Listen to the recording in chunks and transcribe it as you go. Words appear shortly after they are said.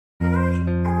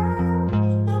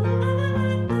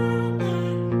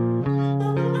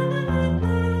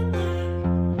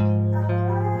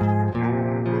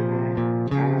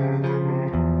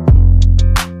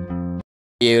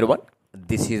Hey everyone,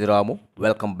 this is Ramu.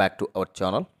 Welcome back to our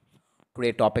channel.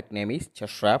 Today topic name is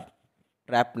chess trap.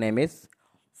 Trap name is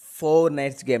 4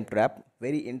 nights game trap.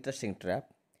 Very interesting trap.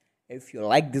 If you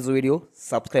like this video,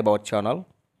 subscribe our channel.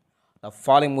 The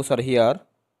following moves are here: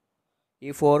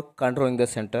 e4 controlling the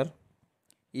center,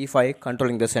 e5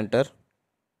 controlling the center,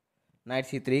 knight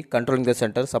c3 controlling the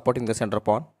center, supporting the center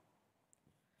pawn,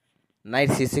 knight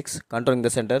c6 controlling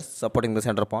the center, supporting the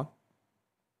center pawn,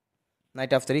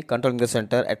 knight f3 controlling the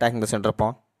center, attacking the center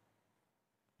pawn.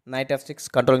 Knight f6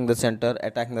 controlling the center,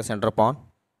 attacking the center pawn.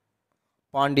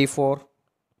 Pawn d4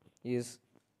 is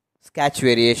Scotch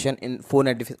variation in 4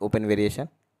 knight defense open variation.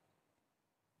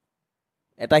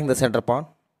 Attacking the center pawn.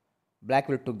 Black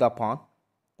will took the pawn.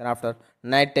 Then after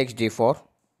knight takes d4.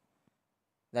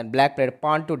 Then black played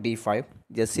pawn to d5.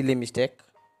 Just silly mistake.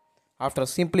 After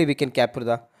simply we can capture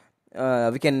the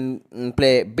we can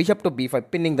play bishop to b5,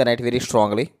 pinning the knight very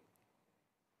strongly.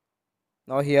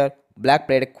 Now here black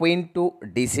played queen to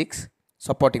d6,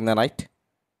 supporting the knight.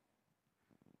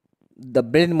 The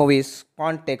brilliant move is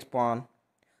pawn takes pawn,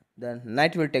 then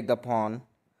knight will take the pawn,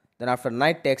 then after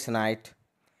knight takes knight,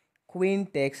 queen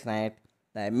takes knight.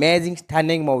 The amazing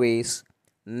stunning move is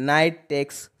knight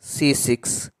takes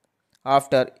c6.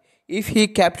 After, if he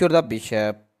capture the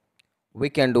bishop, we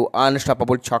can do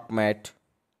unstoppable checkmate.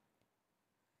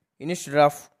 Instead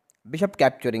of bishop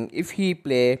capturing, if he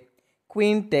play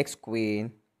queen takes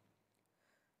queen,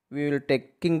 we will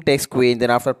take king takes queen, then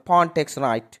after pawn takes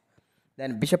knight,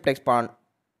 then bishop takes pawn,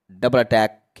 double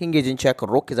attack, king is in check,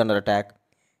 rook is under attack.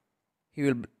 He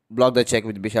will block the check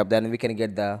with bishop, then we can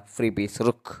get the free piece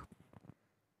rook.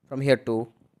 From here to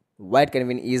white can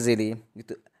win easily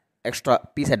with extra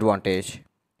piece advantage.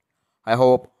 I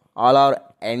hope all are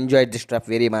enjoyed this trap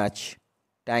very much.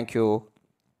 Thank you.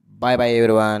 Bye bye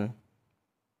everyone.